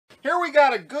Here we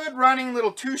got a good running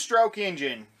little 2-stroke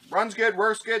engine. Runs good,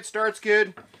 works good, starts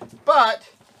good. But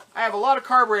I have a lot of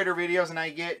carburetor videos and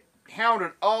I get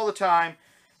hounded all the time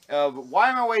of why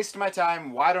am I wasting my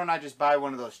time? Why don't I just buy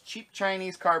one of those cheap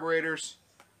Chinese carburetors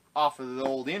off of the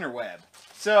old interweb?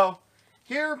 So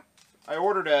here I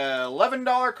ordered a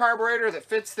 $11 carburetor that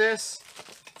fits this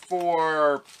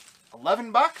for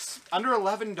 11 bucks, under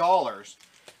 $11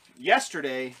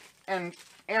 yesterday, and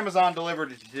Amazon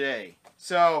delivered it today.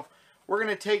 So we're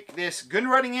going to take this good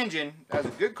running engine, has a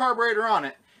good carburetor on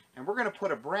it, and we're going to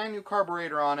put a brand new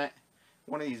carburetor on it,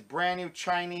 one of these brand new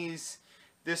Chinese,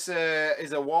 this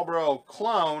is a Walbro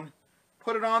clone,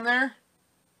 put it on there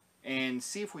and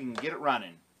see if we can get it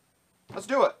running. Let's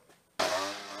do it.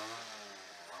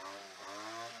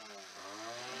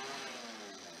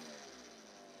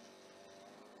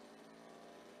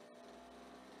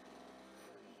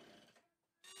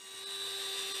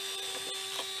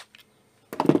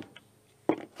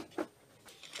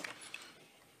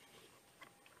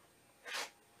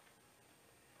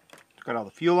 Got all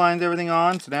the fuel lines, everything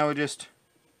on, so now we just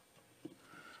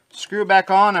screw it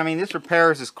back on. I mean, this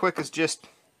repair is as quick as just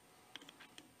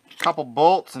a couple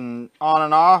bolts and on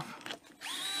and off.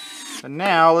 But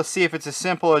now, let's see if it's as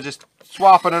simple as just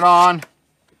swapping it on,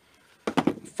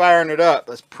 firing it up.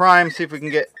 Let's prime, see if we can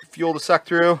get fuel to suck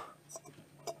through.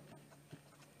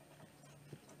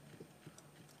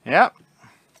 Yep.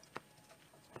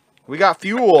 We got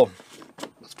fuel.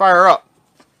 Let's fire up.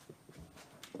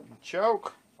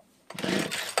 Choke.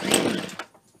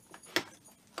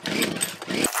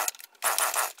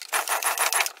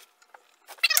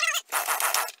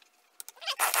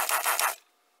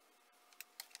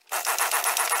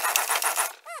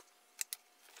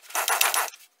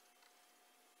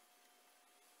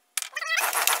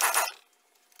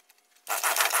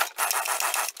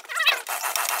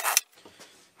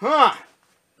 Huh.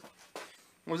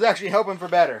 Was actually helping for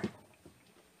better.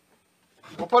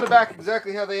 We'll put it back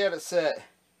exactly how they had it set.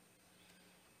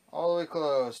 All the way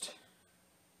closed.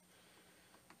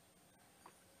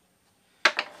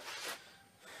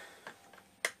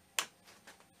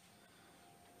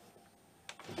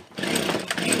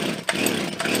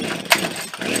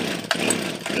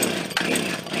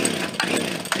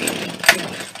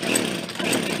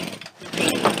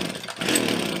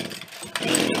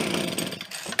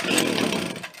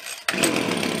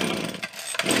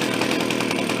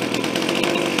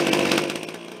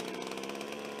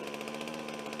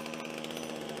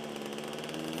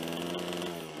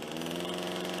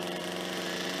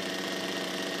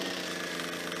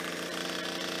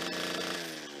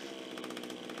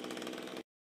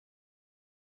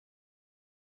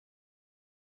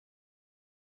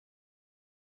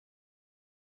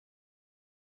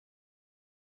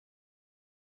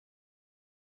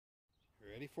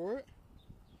 Ready for it?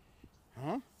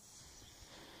 Huh?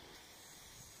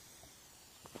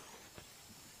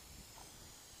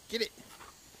 Get it.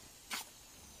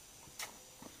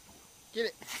 Get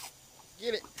it.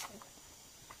 Get it.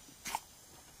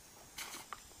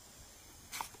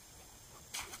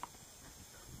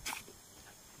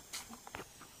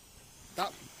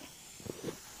 Stop.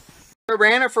 I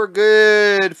ran it for a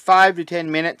good 5 to 10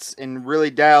 minutes and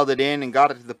really dialed it in and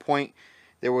got it to the point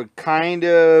that would kind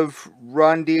of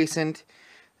run decent.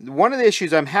 One of the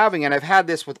issues I'm having, and I've had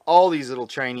this with all these little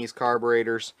Chinese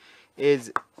carburetors,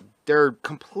 is they're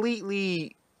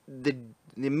completely, the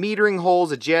metering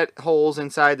holes, the jet holes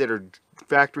inside that are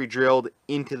factory drilled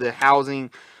into the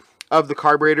housing of the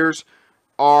carburetors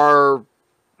are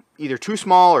either too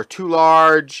small or too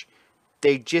large.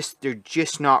 They're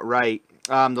just not right.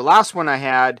 The last one I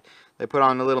had, I put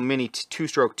on a little mini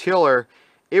 2-stroke tiller.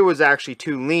 It was actually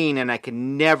too lean, and I could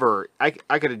never, I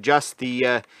could adjust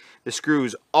the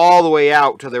screws all the way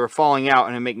out till they were falling out,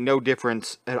 and it make no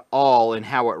difference at all in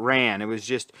how it ran. It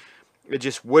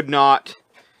just would not,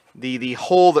 the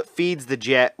hole that feeds the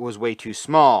jet was way too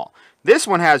small. This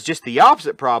one has just the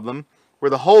opposite problem, where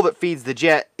the hole that feeds the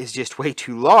jet is just way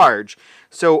too large.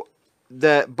 So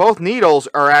both needles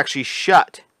are actually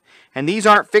shut. And these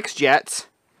aren't fixed jets.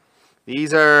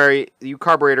 These are, you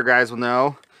carburetor guys will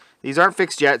know, these aren't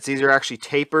fixed jets. These are actually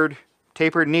tapered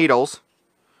needles.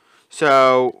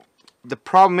 So the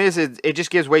problem is it just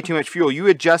gives way too much fuel. You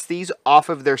adjust these off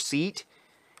of their seat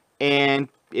and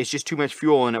it's just too much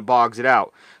fuel and it bogs it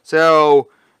out. So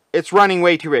it's running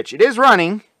way too rich. It is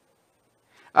running.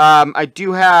 I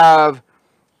do have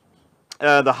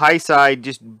the high side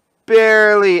just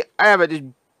barely, I have it just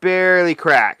barely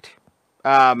cracked.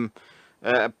 But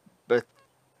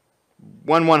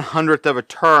 1/100th of a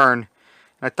turn.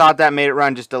 I thought that made it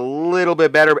run just a little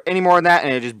bit better, but any more than that,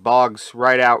 and it just bogs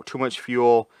right out. Too much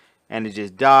fuel, and it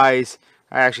just dies.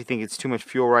 I actually think it's too much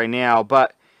fuel right now,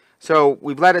 but so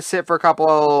we've let it sit for a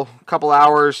couple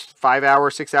hours, 5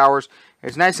 hours, 6 hours.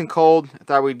 It's nice and cold. I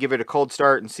thought we'd give it a cold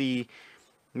start and see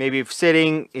maybe if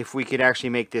sitting, if we could actually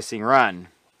make this thing run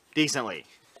decently.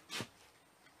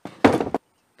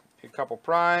 A couple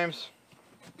primes.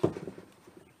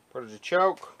 Put it to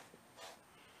choke.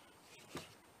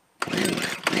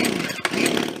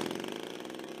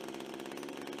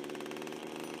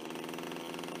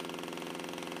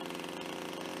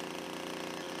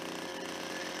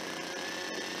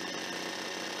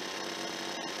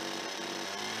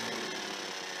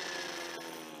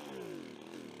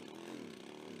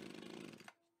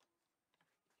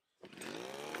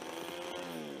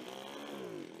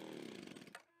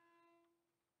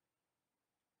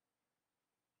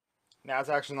 Now it's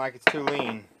acting like it's too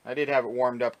lean. I did have it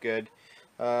warmed up good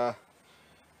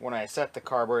when I set the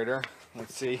carburetor.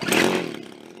 Let's see.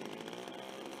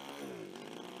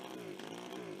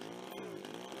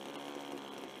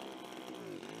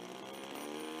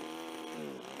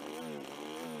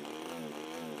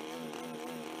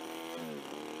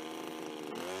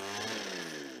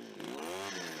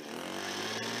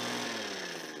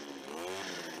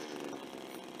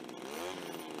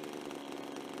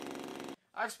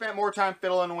 I've spent more time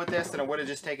fiddling with this than it would have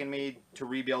just taken me to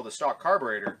rebuild a stock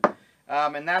carburetor.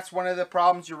 And that's one of the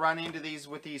problems you run into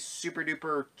with these super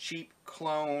duper cheap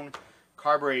clone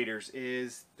carburetors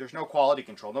is there's no quality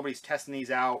control. Nobody's testing these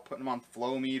out, putting them on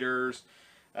flow meters.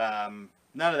 None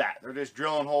of that. They're just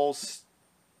drilling holes,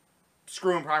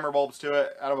 screwing primer bulbs to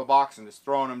it out of a box and just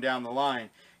throwing them down the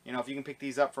line. You know, if you can pick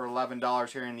these up for $11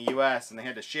 here in the US and they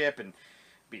had to ship and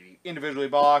be individually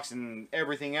boxed and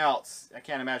everything else, I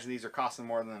can't imagine these are costing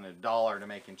more than $1 to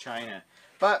make in China.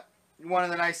 But one of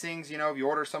the nice things, you know, if you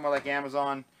order somewhere like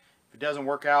Amazon, if it doesn't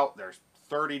work out, there's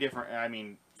 30 different, I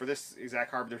mean, for this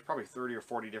exact carb, there's probably 30 or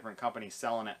 40 different companies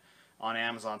selling it on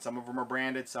Amazon. Some of them are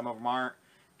branded, some of them aren't.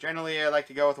 Generally, I like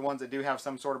to go with the ones that do have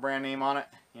some sort of brand name on it.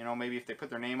 You know, maybe if they put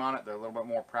their name on it, they're a little bit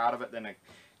more proud of it than a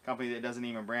company that doesn't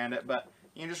even brand it. But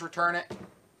you can just return it,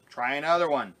 try another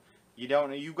one. You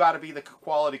got to be the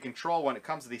quality control when it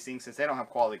comes to these things, since they don't have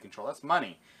quality control. That's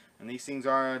money, and these things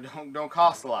don't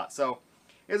cost a lot. So,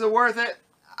 is it worth it?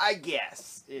 I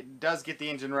guess it does get the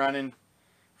engine running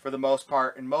for the most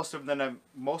part, and most of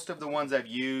the ones I've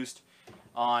used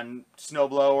on snow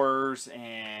blowers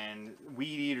and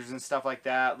weed eaters and stuff like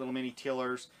that, little mini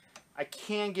tillers, I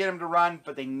can get them to run,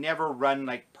 but they never run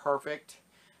like perfect.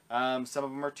 Some of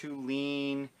them are too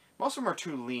lean. Most of them are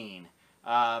too lean.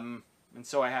 And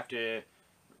so I have to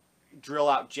drill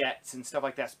out jets and stuff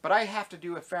like that. But I have to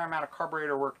do a fair amount of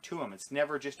carburetor work to them. It's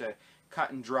never just a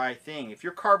cut and dry thing. If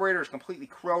your carburetor is completely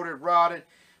corroded, rotted,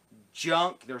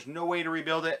 junk, there's no way to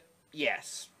rebuild it,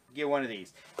 yes, get one of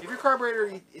these. If your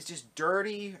carburetor is just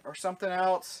dirty or something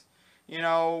else, you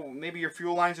know, maybe your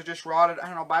fuel lines are just rotted, I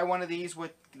don't know, buy one of these.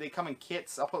 They come in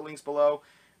kits. I'll put links below.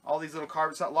 All these little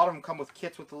carburetors, a lot of them come with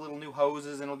kits with the little new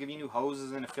hoses, and it'll give you new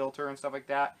hoses and a filter and stuff like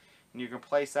that. And you can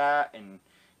place that and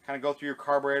kind of go through your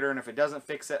carburetor, and if it doesn't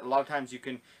fix it, a lot of times you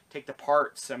can take the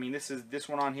parts. I mean, this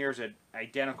one on here is an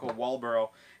identical Walbro,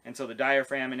 and so the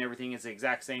diaphragm and everything is the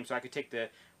exact same. So I could take the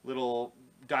little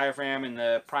diaphragm and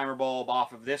the primer bulb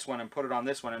off of this one and put it on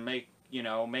this one and make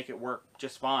it work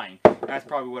just fine. That's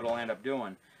probably what it'll end up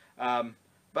doing.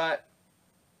 But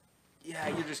yeah,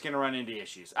 you're just gonna run into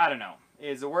issues. I don't know.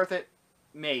 Is it worth it?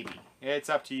 Maybe. It's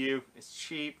up to you. It's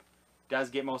cheap. Does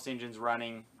get most engines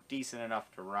running decent enough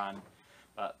to run.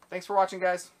 Thanks for watching,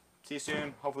 guys. See you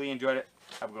soon. Hopefully you enjoyed it.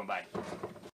 Have a good one. Bye.